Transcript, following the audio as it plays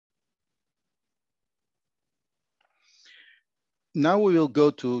Now we will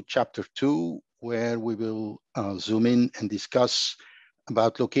go to chapter 2, where we will zoom in and discuss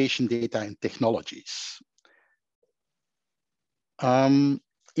about location data and technologies. In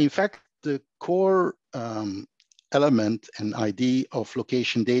fact, the core element and idea of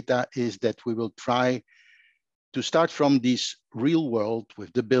location data is that we will try to start from this real world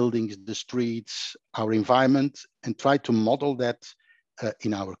with the buildings, the streets, our environment, and try to model that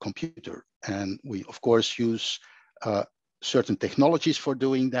in our computer. And we, of course, use certain technologies for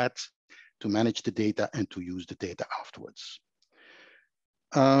doing that, to manage the data and to use the data afterwards.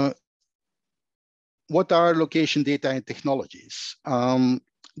 What are location data and technologies?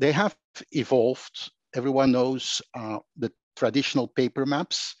 They have evolved. Everyone knows the traditional paper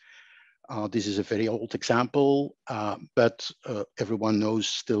maps. This is a very old example, but everyone knows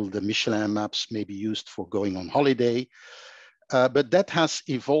still the Michelin maps may be used for going on holiday. But that has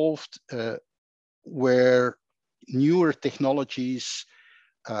evolved where newer technologies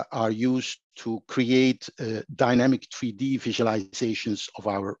are used to create dynamic 3D visualizations of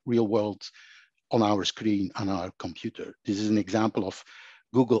our real world on our screen on our computer. This is an example of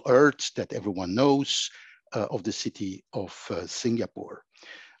Google Earth that everyone knows of the city of Singapore,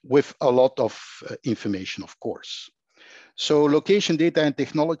 with a lot of information, of course. So location data and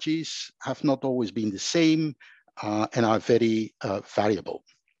technologies have not always been the same and are very variable.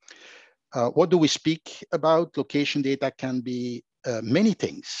 What do we speak about? Location data can be many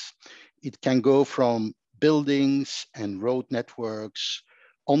things. It can go from buildings and road networks,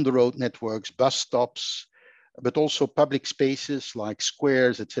 on-the-road networks, bus stops, but also public spaces like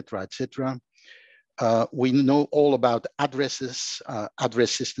squares, etc., etc. We know all about addresses.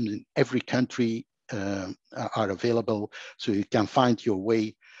 Address systems in every country are available, so you can find your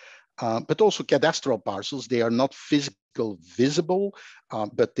way. But also cadastral parcels. They are not physical visible,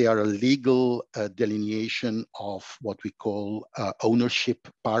 but they are a legal delineation of what we call ownership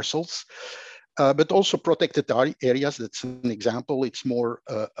parcels. But also protected areas. That's an example. It's more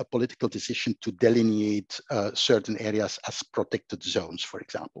a political decision to delineate certain areas as protected zones, for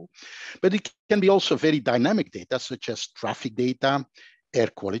example. But it can be also very dynamic data, such as traffic data, air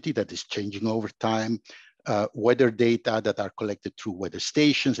quality that is changing over time, weather data that are collected through weather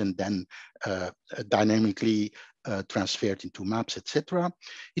stations and then dynamically transferred into maps, etc.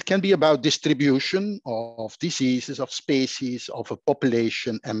 It can be about distribution of diseases, of species, of a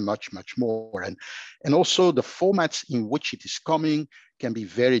population, and much, much more. And also the formats in which it is coming can be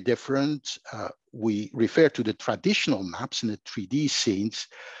very different. We refer to the traditional maps in the 3D scenes,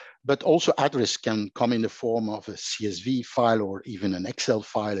 but also address can come in the form of a CSV file or even an Excel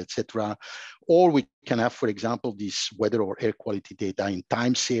file, etc. Or we can have, for example, this weather or air quality data in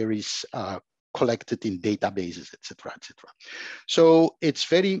time series collected in databases, etc., etc. So it's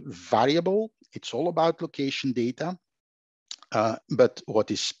very variable. It's all about location data. But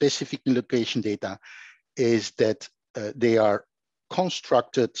what is specific in location data is that they are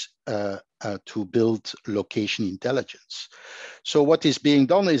constructed to build location intelligence. So what is being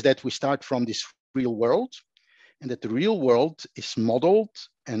done is that we start from this real world, and that the real world is modeled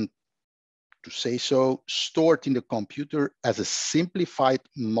and, to say so, stored in the computer as a simplified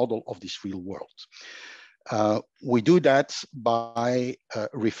model of this real world. We do that by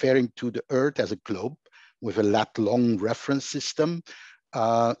referring to the Earth as a globe with a lat-long reference system.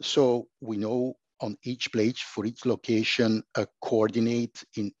 So we know on each page for each location a coordinate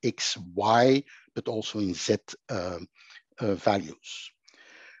in X, Y, but also in Z values.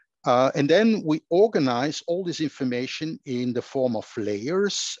 And then we organize all this information in the form of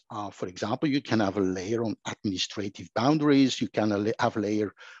layers. For example, you can have a layer on administrative boundaries, you can have a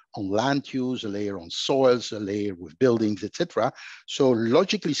layer on land use, a layer on soils, a layer with buildings, etc. So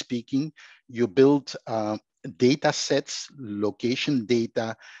logically speaking, you build data sets, location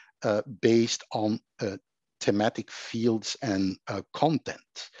data, based on thematic fields and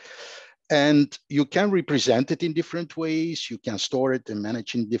content. And you can represent it in different ways. You can store it and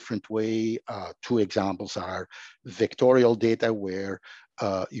manage in different way. Two examples are vectorial data, where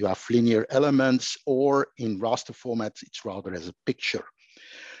you have linear elements, or in raster formats, it's rather as a picture.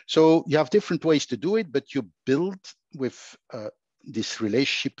 So you have different ways to do it, but you build with this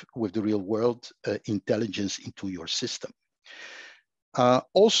relationship with the real world intelligence into your system.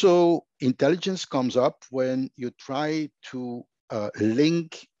 Also, intelligence comes up when you try to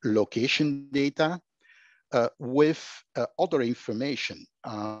link location data with other information.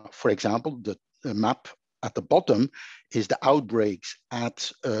 For example, the map at the bottom is the outbreaks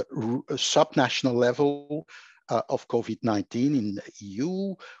at a subnational level of COVID-19 in the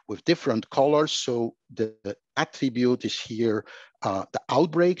EU with different colors. So the attribute is here, the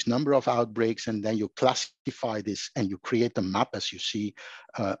outbreaks, number of outbreaks, and then you classify this and you create a map, as you see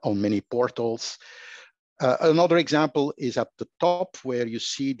on many portals. Another example is at the top where you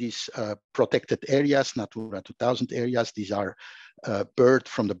see these protected areas, Natura 2000 areas. These are bird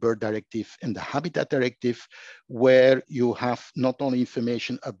from the Bird Directive and the Habitat Directive, where you have not only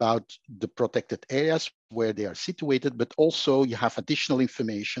information about the protected areas where they are situated, but also you have additional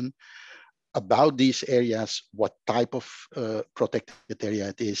information about these areas, what type of protected area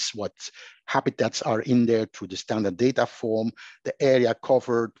it is, what habitats are in there through the standard data form, the area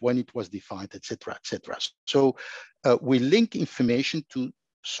covered, when it was defined, etc., etc. So we link information to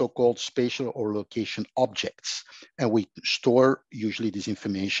so-called spatial or location objects, and we store usually this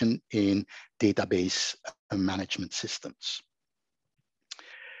information in database management systems.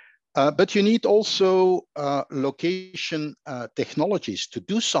 But you need also location technologies to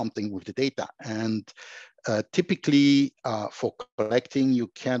do something with the data. And typically for collecting, you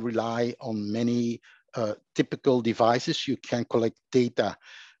can rely on many typical devices. You can collect data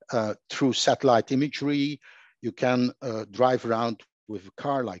through satellite imagery. You can drive around with a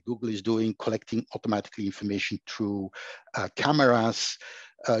car like Google is doing, collecting automatically information through cameras.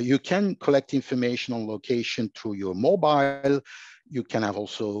 You can collect information on location through your mobile. You can have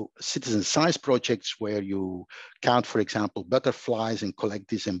also citizen science projects where you count, for example, butterflies and collect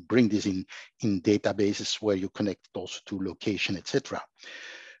this and bring this in databases where you connect also to location, etc.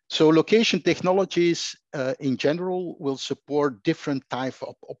 So location technologies in general will support different types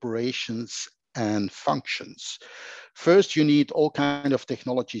of operations and functions. First, you need all kinds of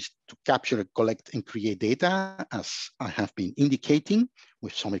technologies to capture, collect, and create data, as I have been indicating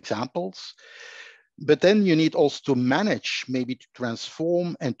with some examples. But then you need also to manage, maybe to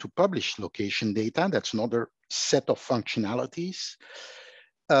transform and to publish location data. That's another set of functionalities.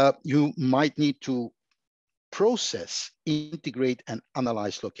 You might need to process, integrate, and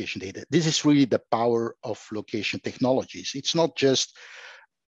analyze location data. This is really the power of location technologies. It's not just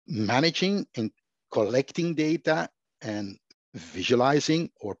managing and collecting data and visualizing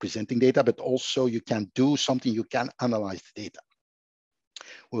or presenting data, but also you can do something, you can analyze the data.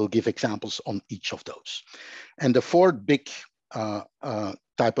 We'll give examples on each of those. And the fourth big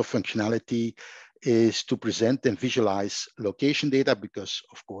type of functionality is to present and visualize location data, because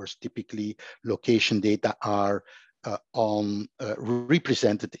of course, typically location data are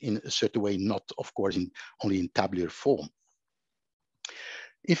represented in a certain way, not of course only in tabular form.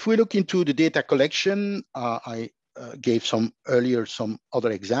 If we look into the data collection, I gave some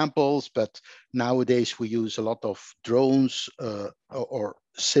other examples, but nowadays we use a lot of drones or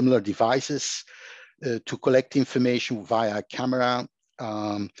similar devices to collect information via camera.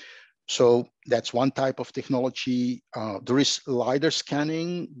 So that's one type of technology. There is LiDAR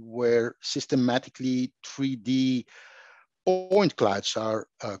scanning, where systematically 3D point clouds are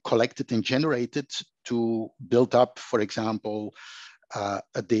collected and generated to build up, for example,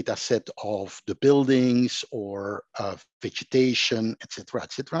 a data set of the buildings or vegetation, etc.,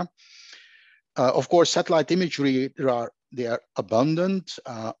 etc. Of course, satellite imagery, they are abundant.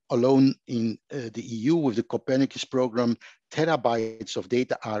 Alone in the EU with the Copernicus program, terabytes of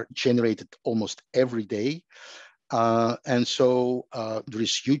data are generated almost every day. And so there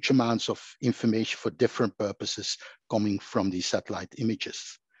is huge amounts of information for different purposes coming from these satellite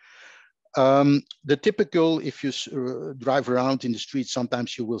images. The typical, if you drive around in the street,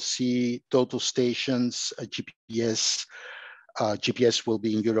 sometimes you will see total stations, GPS. GPS will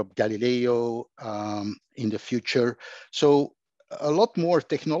be in Europe, Galileo in the future. So a lot more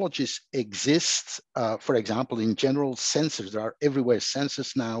technologies exist. For example, in general, sensors, there are everywhere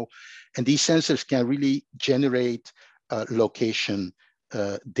sensors now, and these sensors can really generate location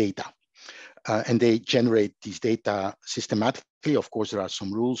data. And they generate these data systematically. Of course, there are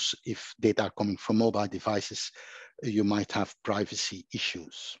some rules. If data are coming from mobile devices, you might have privacy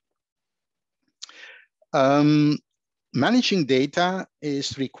issues. Managing data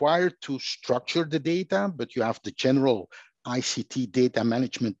is required to structure the data, but you have the general ICT data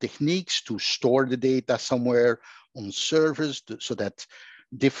management techniques to store the data somewhere on servers so that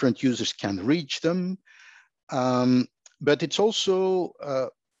different users can reach them. But it's also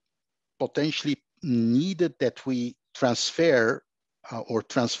potentially needed that we transfer or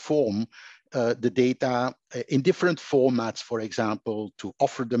transform the data in different formats, for example, to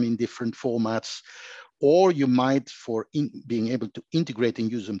offer them in different formats. Or you might, for being able to integrate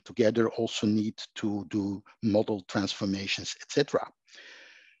and use them together, also need to do model transformations, etc.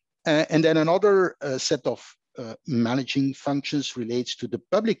 And then another set of managing functions relates to the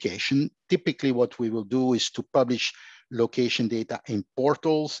publication. Typically, what we will do is to publish location data in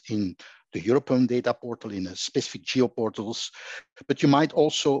portals, in the European data portal, in a specific geoportals, but you might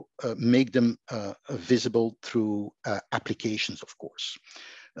also make them visible through applications, of course,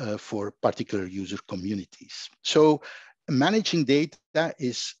 for particular user communities. So managing data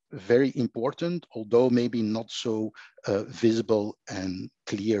is very important, although maybe not so visible and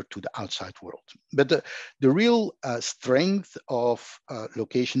clear to the outside world. But the real strength of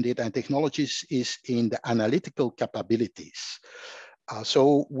location data and technologies is in the analytical capabilities.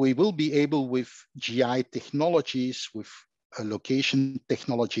 So we will be able with GI technologies, with location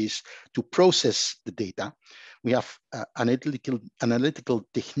technologies to process the data. We have analytical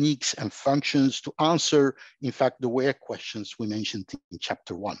techniques and functions to answer, in fact, the where questions we mentioned in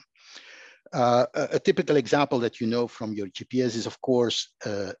chapter 1. A typical example that you know from your GPS is, of course,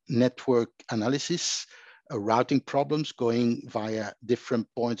 network analysis, routing problems going via different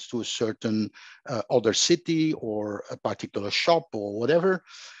points to a certain other city or a particular shop or whatever.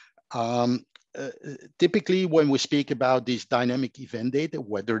 Typically, when we speak about these dynamic event data,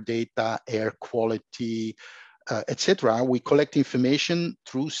 weather data, air quality, etc., we collect information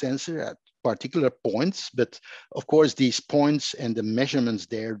through sensor at particular points, but of course, these points and the measurements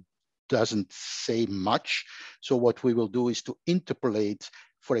there doesn't say much. So what we will do is to interpolate,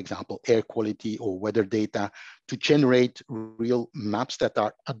 for example, air quality or weather data to generate real maps that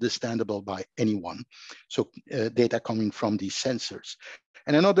are understandable by anyone. So data coming from these sensors.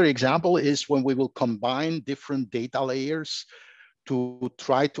 And another example is when we will combine different data layers to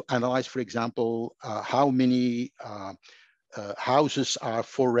try to analyze, for example, how many houses are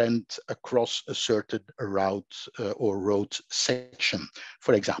for rent across a certain route or road section,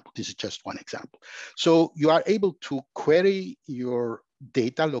 for example. This is just one example. So you are able to query your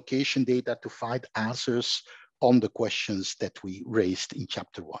data, location data, to find answers on the questions that we raised in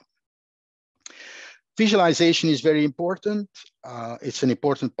chapter 1. Visualization is very important. It's an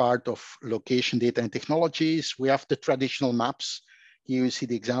important part of location data and technologies. We have the traditional maps. Here you see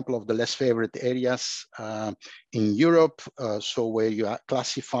the example of the less favored areas in Europe. So where you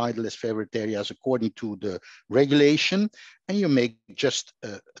classify the less favored areas according to the regulation, and you make just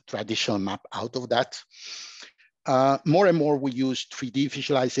a traditional map out of that. More and more we use 3D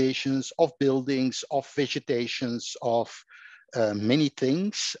visualizations of buildings, of vegetations, of many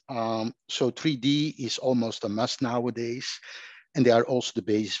things. So 3D is almost a must nowadays, and they are also the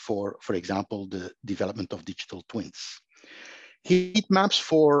base for example, the development of digital twins. Heat maps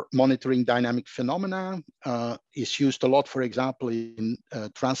for monitoring dynamic phenomena is used a lot, for example, in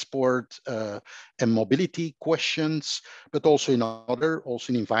transport and mobility questions, but also in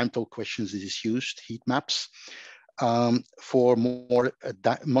also in environmental questions, it is used, heat maps, for more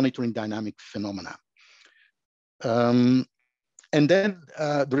monitoring dynamic phenomena. And then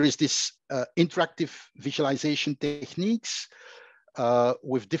there is this interactive visualization techniques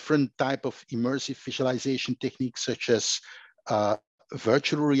with different type of immersive visualization techniques, such as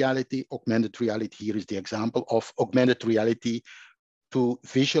virtual reality, augmented reality. Here is the example of augmented reality to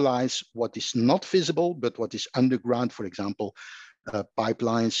visualize what is not visible, but what is underground, for example,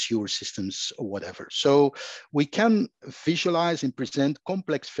 pipelines, sewer systems, or whatever. So we can visualize and present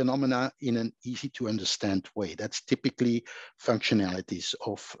complex phenomena in an easy to understand way. That's typically functionalities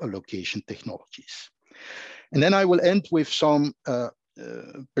of location technologies. And then I will end with some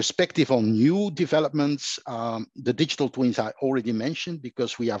perspective on new developments. The digital twins I already mentioned,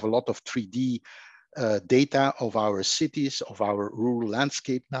 because we have a lot of 3D data of our cities, of our rural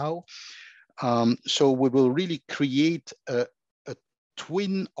landscape now. So we will really create a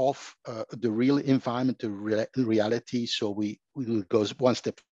twin of the real environment, the reality. So we will go one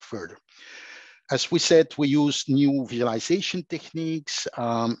step further. As we said, we use new visualization techniques.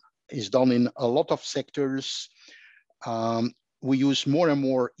 It's done in a lot of sectors. We use more and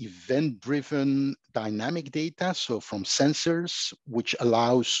more event-driven dynamic data, so from sensors, which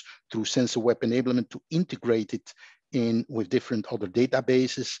allows through sensor web enablement to integrate it in with different other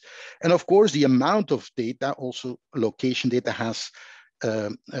databases. And of course, the amount of data, also location data, has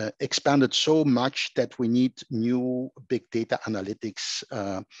expanded so much that we need new big data analytics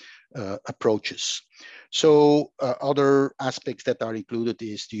approaches. So other aspects that are included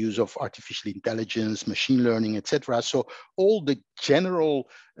is the use of artificial intelligence, machine learning, etc. So all the general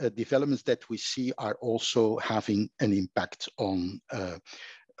developments that we see are also having an impact on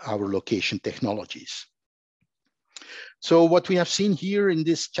our location technologies. So what we have seen here in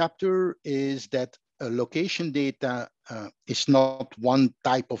this chapter is that location data is not one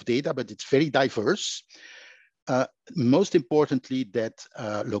type of data, but it's very diverse. Most importantly, that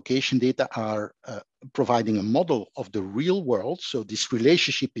location data are providing a model of the real world. So this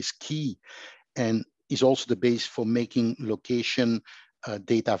relationship is key and is also the base for making location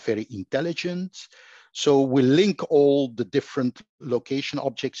data very intelligent. So we link all the different location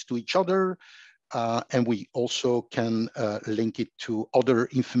objects to each other, and we also can link it to other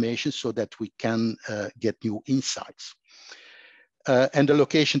information so that we can get new insights. And the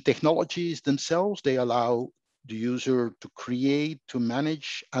location technologies themselves, they allow the user to create, to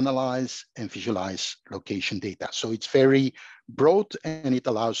manage, analyze, and visualize location data. So it's very broad, and it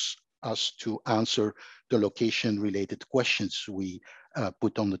allows us to answer the location-related questions we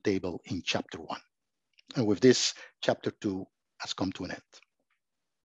put on the table in chapter 1. And with this, chapter 2 has come to an end.